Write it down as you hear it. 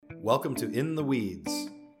Welcome to In the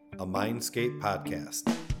Weeds, a Mindscape podcast.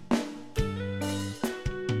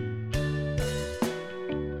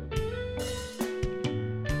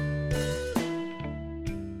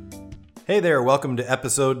 Hey there, welcome to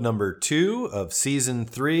episode number 2 of season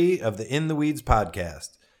 3 of the In the Weeds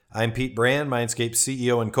podcast. I'm Pete Brand, Mindscape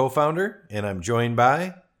CEO and co-founder, and I'm joined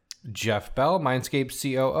by Jeff Bell, Mindscape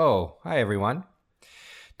COO. Hi, everyone.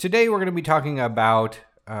 Today we're going to be talking about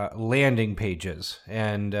landing pages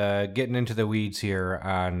and getting into the weeds here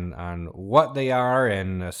on what they are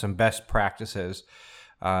and some best practices.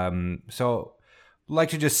 So I'd like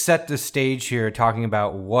to just set the stage here talking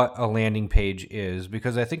about what a landing page is,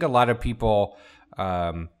 because I think a lot of people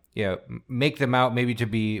make them out maybe to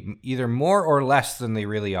be either more or less than they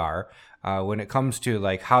really are when it comes to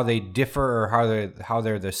like how they differ or how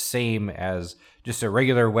they're the same as just a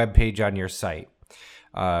regular web page on your site.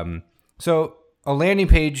 So a landing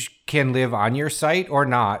page can live on your site or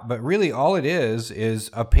not, but really all it is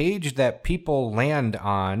a page that people land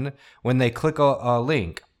on when they click a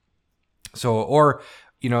link. So, or,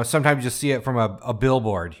 sometimes you see it from a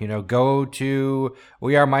billboard, go to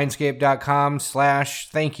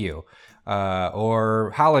wearemindscape.com/thank-you,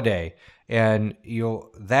 or holiday. And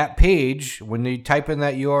that page, when you type in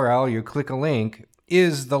that URL, you click a link,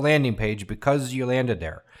 is the landing page because you landed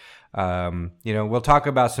there. We'll talk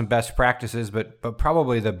about some best practices, but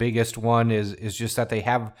probably the biggest one is just that they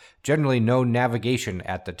have generally no navigation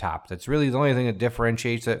at the top. That's really the only thing that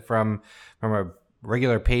differentiates it from a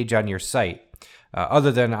regular page on your site,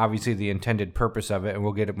 other than obviously the intended purpose of it, and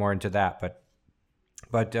we'll get more into that.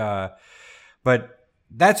 But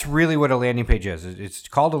that's really what a landing page is. It's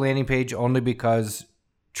called a landing page only because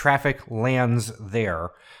traffic lands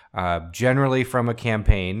there, generally from a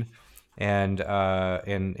campaign. And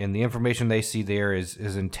the information they see there is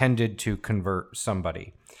intended to convert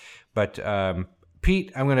somebody. But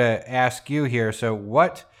Pete, I'm going to ask you here. So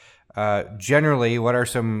what are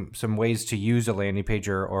some ways to use a landing page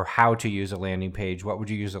or how to use a landing page? What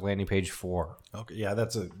would you use a landing page for? Okay, yeah,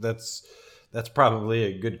 that's probably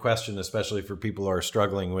a good question, especially for people who are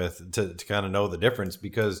struggling with to kind of know the difference,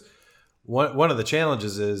 because one of the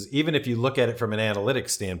challenges is, even if you look at it from an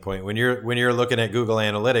analytics standpoint, when you're looking at Google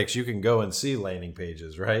Analytics, you can go and see landing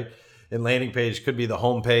pages, right? And landing page could be the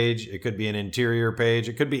home page, it could be an interior page,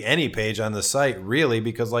 it could be any page on the site, really,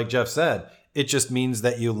 because like Jeff said, it just means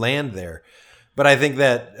that you land there. But I think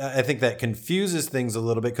that confuses things a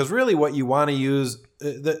little bit, because really what you want to use,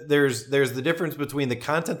 there's the difference between the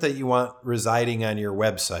content that you want residing on your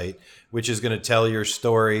website, which is going to tell your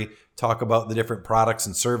story, talk about the different products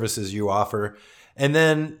and services you offer. And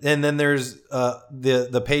then there's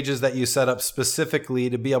the pages that you set up specifically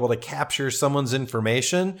to be able to capture someone's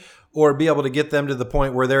information or be able to get them to the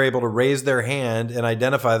point where they're able to raise their hand and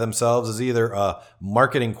identify themselves as either a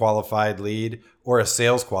marketing qualified lead or a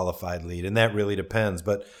sales qualified lead. And that really depends.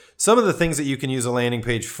 But some of the things that you can use a landing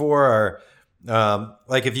page for are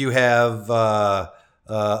like if you have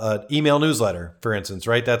an email newsletter, for instance,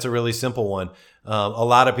 right? That's a really simple one. A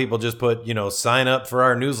lot of people just put, sign up for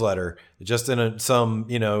our newsletter just in some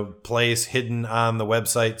place hidden on the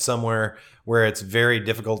website somewhere where it's very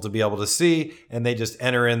difficult to be able to see. And they just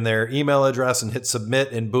enter in their email address and hit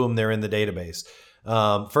submit, and boom, they're in the database.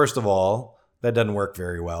 First of all, that doesn't work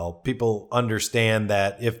very well. People understand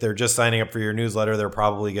that if they're just signing up for your newsletter, they're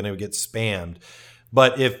probably going to get spammed.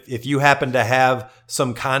 But if you happen to have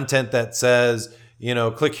some content that says,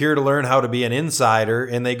 click here to learn how to be an insider,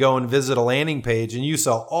 and they go and visit a landing page and you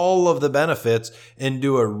sell all of the benefits and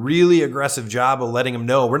do a really aggressive job of letting them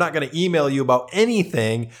know, we're not going to email you about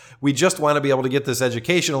anything. We just want to be able to get this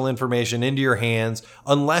educational information into your hands.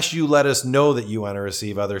 Unless you let us know that you want to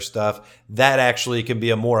receive other stuff, that actually can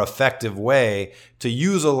be a more effective way to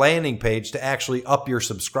use a landing page to actually up your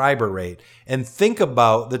subscriber rate. And think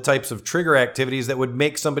about the types of trigger activities that would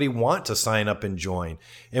make somebody want to sign up and join.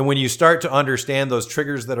 And when you start to understand those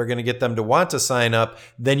triggers that are going to get them to want to sign up,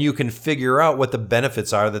 then you can figure out what the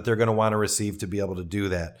benefits are that they're going to want to receive to be able to do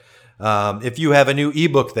that. If you have a new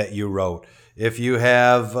ebook that you wrote, if you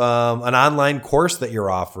have an online course that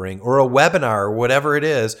you're offering or a webinar or whatever it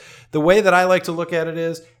is, the way that I like to look at it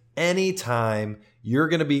is anytime you're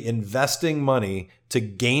going to be investing money to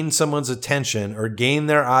gain someone's attention or gain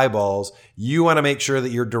their eyeballs, you want to make sure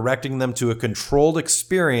that you're directing them to a controlled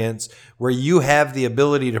experience where you have the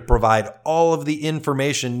ability to provide all of the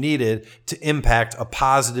information needed to impact a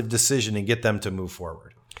positive decision and get them to move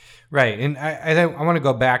forward. Right. And I want to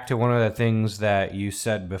go back to one of the things that you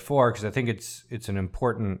said before, because I think it's an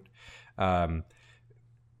important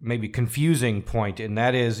maybe confusing point, and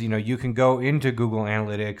that is, you can go into Google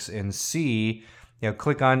Analytics and see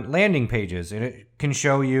click on landing pages, and it can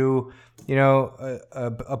show you,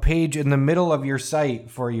 a page in the middle of your site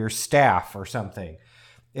for your staff or something.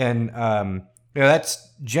 And,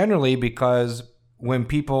 that's generally because when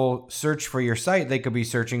people search for your site, they could be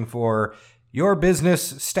searching for your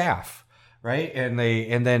business staff, right? And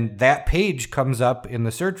then that page comes up in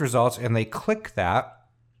the search results, and they click that,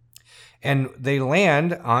 and they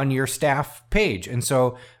land on your staff page. And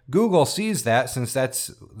so Google sees that, since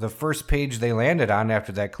that's the first page they landed on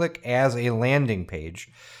after that click, as a landing page.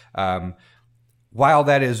 While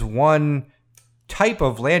that is one type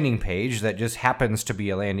of landing page that just happens to be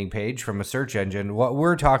a landing page from a search engine, what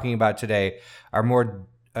we're talking about today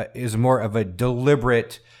is more of a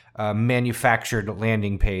deliberate manufactured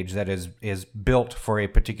landing page that is built for a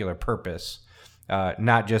particular purpose,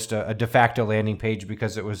 not just a de facto landing page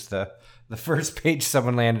because it was the first page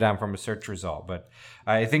someone landed on from a search result. But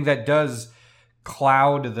I think that does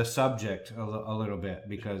cloud the subject a little bit,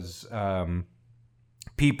 because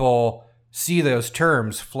people see those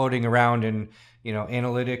terms floating around in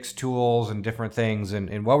analytics tools and different things,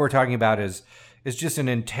 and what we're talking about is just an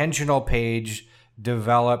intentional page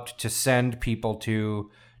developed to send people to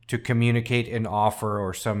communicate an offer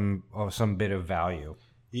or some bit of value.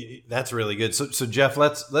 That's really good. So Jeff,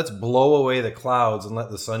 let's blow away the clouds and let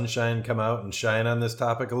the sunshine come out and shine on this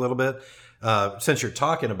topic a little bit. Since you're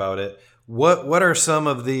talking about it, what are some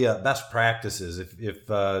of the best practices if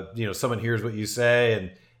someone hears what you say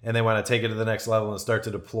and they want to take it to the next level and start to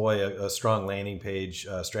deploy a strong landing page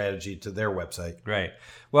strategy to their website? Right.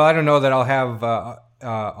 Well, I don't know that I'll have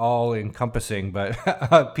all encompassing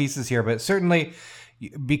pieces here, but certainly,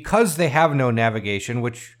 because they have no navigation,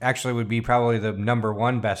 which actually would be probably the number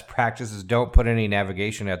one best practice, is don't put any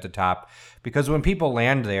navigation at the top. Because when people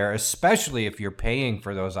land there, especially if you're paying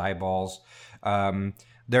for those eyeballs,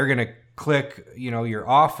 they're going to click, your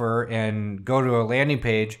offer and go to a landing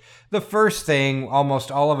page. The first thing almost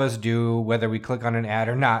all of us do, whether we click on an ad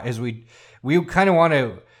or not, is we kind of want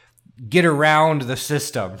to get around the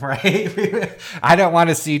system, right? I don't want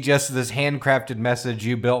to see just this handcrafted message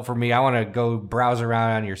you built for me. I want to go browse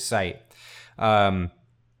around on your site.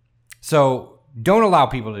 So don't allow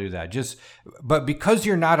people to do that. But because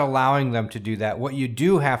you're not allowing them to do that, what you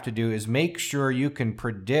do have to do is make sure you can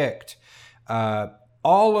predict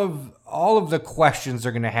all of the questions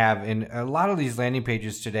they're going to have. In a lot of these landing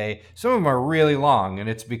pages today, some of them are really long, and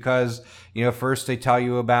it's because first they tell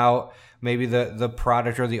you about maybe the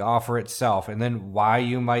product or the offer itself, and then why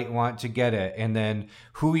you might want to get it, and then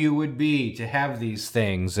who you would be to have these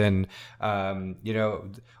things, and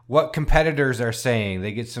what competitors are saying.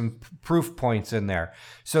 They get some proof points in there.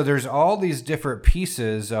 So there's all these different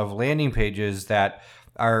pieces of landing pages that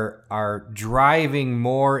are driving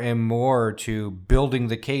more and more to building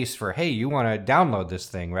the case for, hey, you want to download this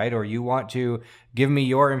thing, right? Or you want to give me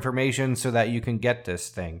your information so that you can get this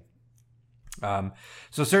thing.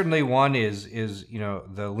 So certainly one is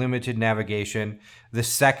the limited navigation. The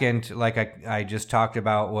second, like I just talked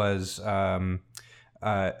about, was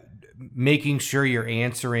making sure you're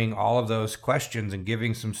answering all of those questions and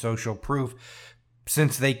giving some social proof.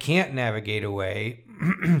 Since they can't navigate away,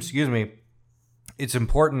 excuse me, it's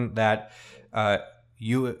important that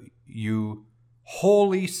you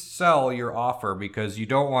wholly sell your offer, because you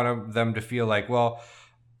don't want them to feel like, well,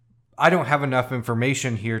 I don't have enough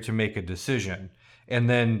information here to make a decision. And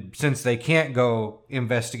then since they can't go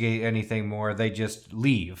investigate anything more, they just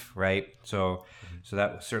leave, right? So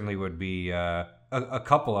that certainly would be a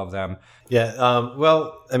couple of them. Yeah.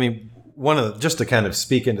 Well, I mean, just to kind of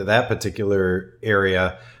speak into that particular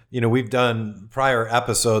area, we've done prior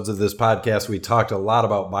episodes of this podcast. We talked a lot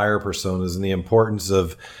about buyer personas and the importance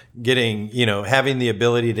of getting, having the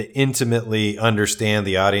ability to intimately understand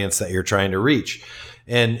the audience that you're trying to reach.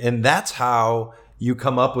 And that's how you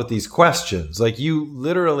come up with these questions. Like, you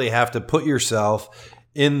literally have to put yourself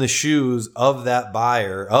in the shoes of that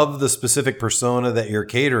buyer, of the specific persona that you're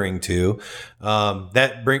catering to.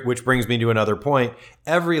 Which brings me to another point.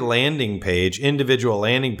 Every individual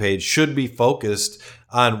landing page should be focused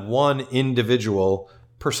on one individual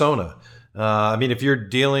persona. If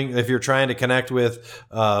you're trying to connect with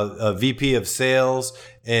a VP of sales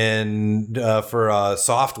and for a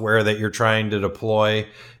software that you're trying to deploy,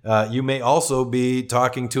 you may also be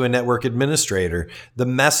talking to a network administrator. The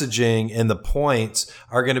messaging and the points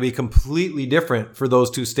are going to be completely different for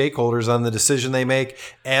those two stakeholders on the decision they make,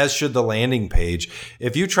 as should the landing page.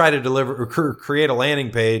 If you try to create a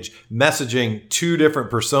landing page messaging two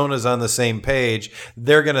different personas on the same page,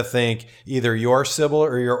 they're going to think either your Sybil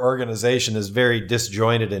or your organization is very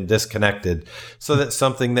disjointed and disconnected. So that's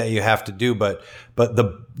something that you have to do. But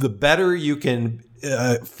the better you can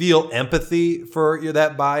feel empathy for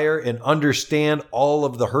that buyer and understand all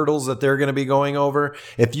of the hurdles that they're going to be going over,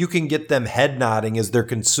 if you can get them head nodding as they're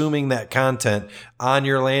consuming that content on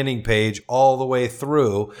your landing page all the way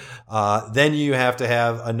through, then you have to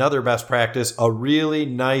have another best practice, a really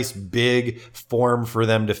nice big form for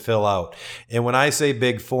them to fill out. And when I say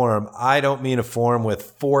big form, I don't mean a form with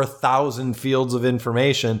 4,000 fields of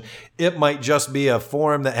information. It might just be a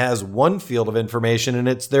form that has one field of information and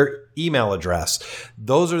it's their email address.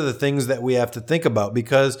 Those are the things that we have to think about,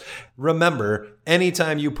 because remember,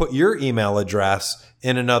 anytime you put your email address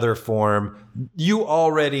in another form, you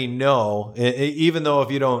already know, even though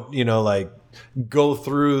if you don't, go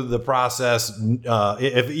through the process,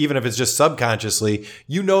 even if it's just subconsciously,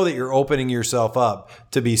 you know that you're opening yourself up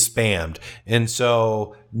to be spammed. And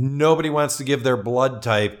so nobody wants to give their blood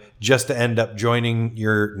type just to end up joining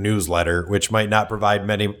your newsletter, which might not provide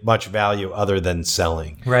much value other than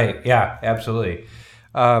selling. Right. Yeah, absolutely.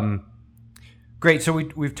 Great. So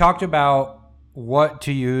we've talked about what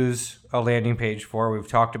to use a landing page for. We've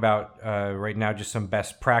talked about right now just some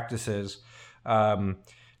best practices.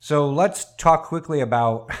 So let's talk quickly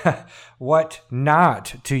about what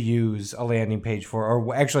not to use a landing page for,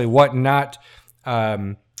 or actually what not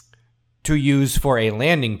to use for a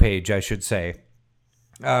landing page, I should say.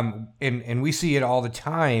 And we see it all the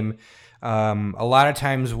time. A lot of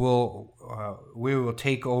times we will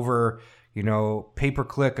take over,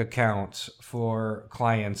 pay-per-click accounts for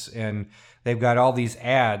clients, and they've got all these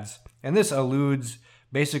ads. And this alludes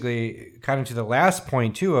basically kind of to the last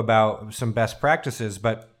point too about some best practices,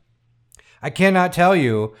 but I cannot tell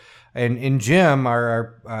you, and Jim,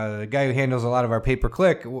 our the guy who handles a lot of our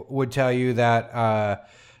pay-per-click, would tell you that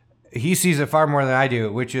he sees it far more than I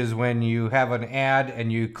do, which is when you have an ad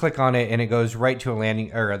and you click on it and it goes right to a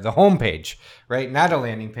landing, or the home page, right? Not a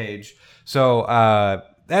landing page. So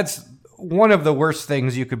that's one of the worst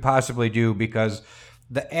things you could possibly do, because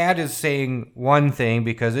the ad is saying one thing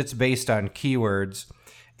because it's based on keywords,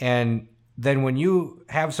 and then when you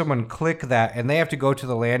have someone click that and they have to go to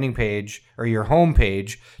the landing page or your home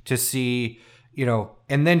page to see,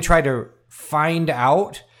 and then try to find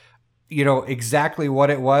out, exactly what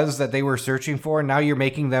it was that they were searching for. Now you're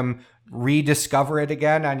making them rediscover it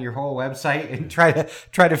again on your whole website and try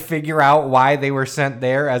to figure out why they were sent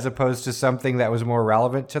there as opposed to something that was more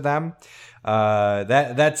relevant to them.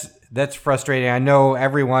 That's frustrating. I know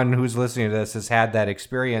everyone who's listening to this has had that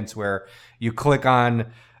experience where you click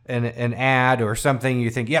on an ad or something, you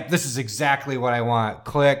think, yep, this is exactly what I want,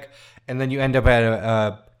 click, and then you end up at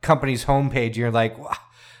a company's homepage and you're like,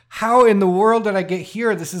 how in the world did I get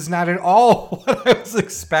here? This is not at all what I was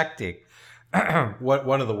expecting.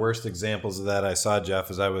 One of the worst examples of that I saw,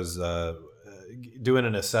 Jeff, is I was doing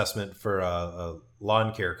an assessment for a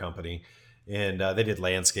lawn care company, and they did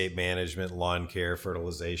landscape management, lawn care,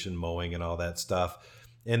 fertilization, mowing, and all that stuff.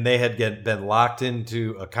 And they had been locked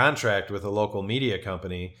into a contract with a local media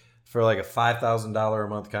company for like a $5,000 a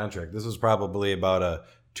month contract. This was probably about a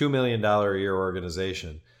 $2 million a year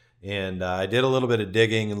organization. And I did a little bit of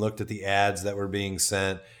digging and looked at the ads that were being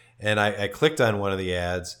sent. And I clicked on one of the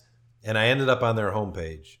ads, and I ended up on their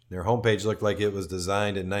homepage. Their homepage looked like it was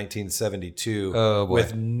designed in 1972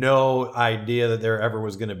 with no idea that there ever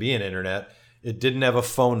was going to be an internet. It didn't have a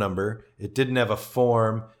phone number. It didn't have a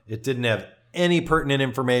form. It didn't have any pertinent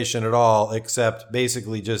information at all, except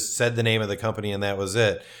basically just said the name of the company, and that was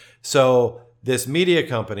it. So this media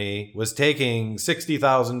company was taking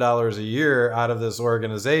 $60,000 a year out of this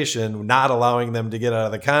organization, not allowing them to get out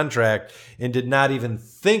of the contract, and did not even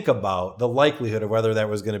think about the likelihood of whether that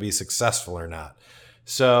was going to be successful or not.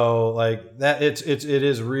 So like that, it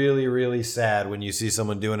is really, really sad when you see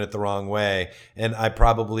someone doing it the wrong way. And I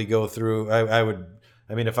probably go through,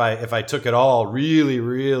 if I took it all really,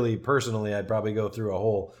 really personally, I'd probably go through a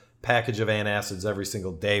whole package of antacids every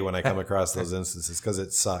single day when I come across those instances, because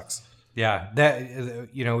it sucks. Yeah, that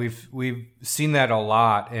we've seen that a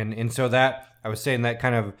lot, and so that I was saying that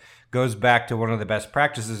kind of goes back to one of the best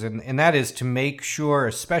practices, and that is to make sure,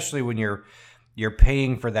 especially when you're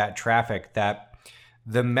paying for that traffic, that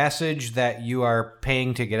the message that you are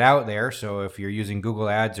paying to get out there. So if you're using Google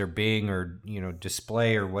Ads or Bing or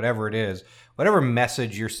display or whatever it is, whatever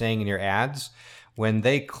message you're saying in your ads, when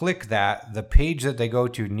they click that, the page that they go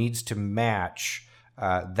to needs to match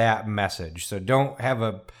that message. So don't have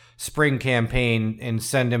a spring campaign and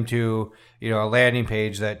send them to a landing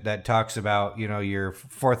page that talks about your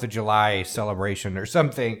 4th of July celebration or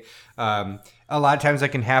something. A lot of times that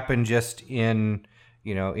can happen just in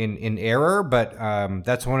error, but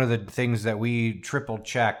that's one of the things that we triple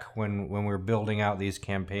check when we're building out these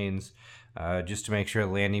campaigns, just to make sure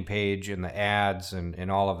the landing page and the ads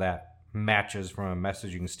and all of that matches from a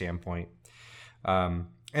messaging standpoint. And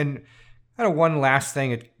kind of one last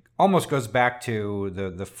thing, it almost goes back to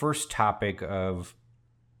the first topic of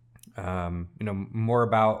more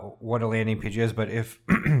about what a landing page is. But if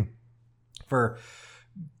for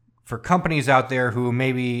companies out there who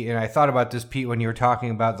maybe, and I thought about this, Pete, when you were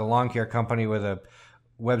talking about the lawn care company with a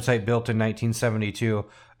website built in 1972,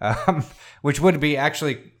 which would be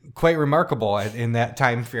actually quite remarkable in that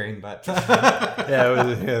time frame. But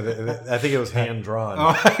I think it was hand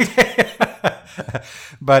drawn.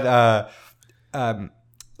 But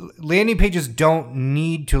landing pages don't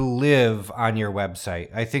need to live on your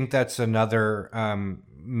website. I think that's another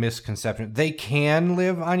misconception. They can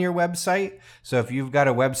live on your website. So if you've got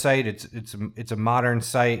a website, it's a modern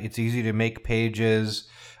site. It's easy to make pages.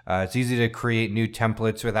 It's easy to create new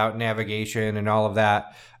templates without navigation and all of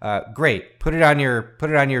that. Great. Put it on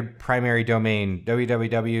your primary domain,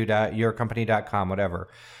 www.yourcompany.com, whatever.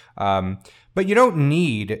 But you don't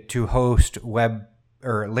need to host web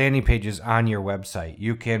or landing pages on your website.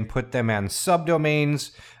 You can put them on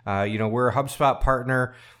subdomains. We're a HubSpot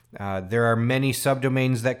partner. There are many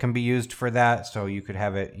subdomains that can be used for that. So you could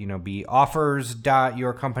have it, be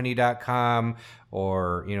offers.yourcompany.com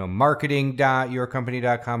or,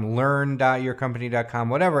 marketing.yourcompany.com, learn.yourcompany.com,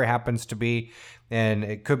 whatever it happens to be. And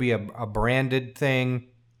it could be a branded thing.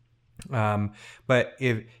 But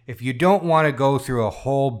if you don't want to go through a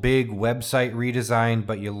whole big website redesign,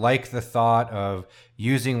 but you like the thought of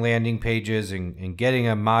using landing pages and getting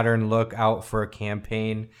a modern look out for a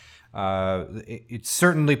campaign, it's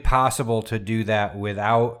certainly possible to do that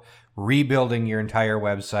without rebuilding your entire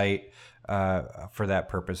website for that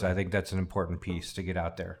purpose. I think that's an important piece to get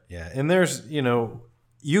out there. Yeah, and there's,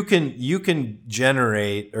 you can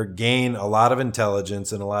generate or gain a lot of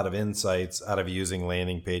intelligence and a lot of insights out of using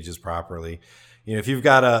landing pages properly. If you've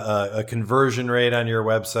got a conversion rate on your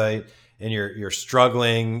website and you're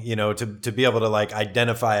struggling, to be able to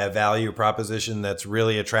identify a value proposition that's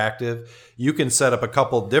really attractive, you can set up a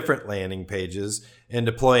couple different landing pages and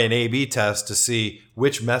deploy an A/B test to see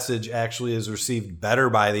which message actually is received better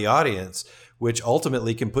by the audience, which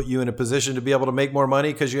ultimately can put you in a position to be able to make more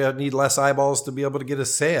money because you need less eyeballs to be able to get a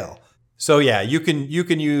sale. So yeah, you can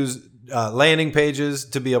use landing pages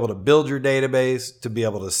to be able to build your database, to be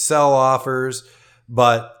able to sell offers,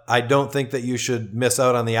 but I don't think that you should miss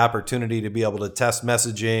out on the opportunity to be able to test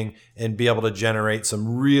messaging and be able to generate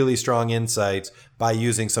some really strong insights by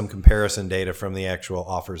using some comparison data from the actual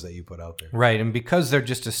offers that you put out there. Right. And because they're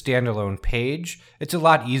just a standalone page, it's a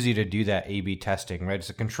lot easier to do that A/B testing, right? It's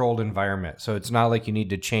a controlled environment. So it's not like you need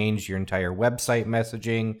to change your entire website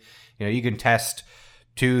messaging. You can test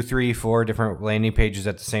 2, 3, 4 different landing pages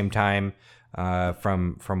at the same time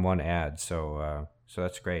from one ad. So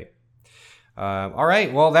that's great. All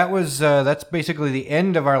right. Well, that's basically the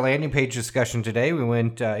end of our landing page discussion today. We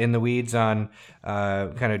went in the weeds on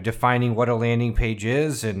kind of defining what a landing page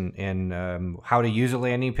is and how to use a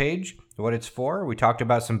landing page, what it's for. We talked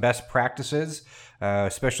about some best practices,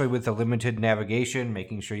 especially with the limited navigation,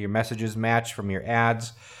 making sure your messages match from your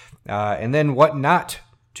ads, and then what not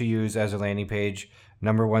to use as a landing page.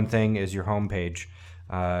 Number one thing is your home page.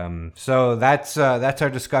 So that's our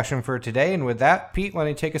discussion for today. And with that, Pete, why don't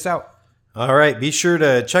you take us out? All right. Be sure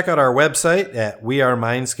to check out our website at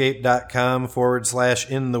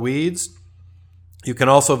wearemindscape.com/intheweeds. You can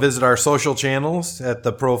also visit our social channels at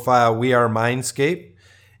the profile We Are Mindscape.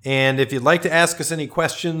 And if you'd like to ask us any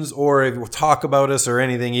questions or if you talk about us or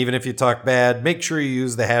anything, even if you talk bad, make sure you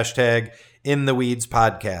use the hashtag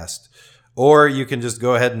InTheWeedsPodcast. Or you can just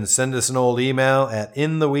go ahead and send us an old email at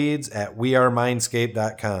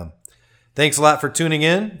intheweeds@wearemindscape.com. Thanks a lot for tuning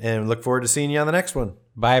in and look forward to seeing you on the next one.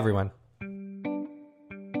 Bye, everyone.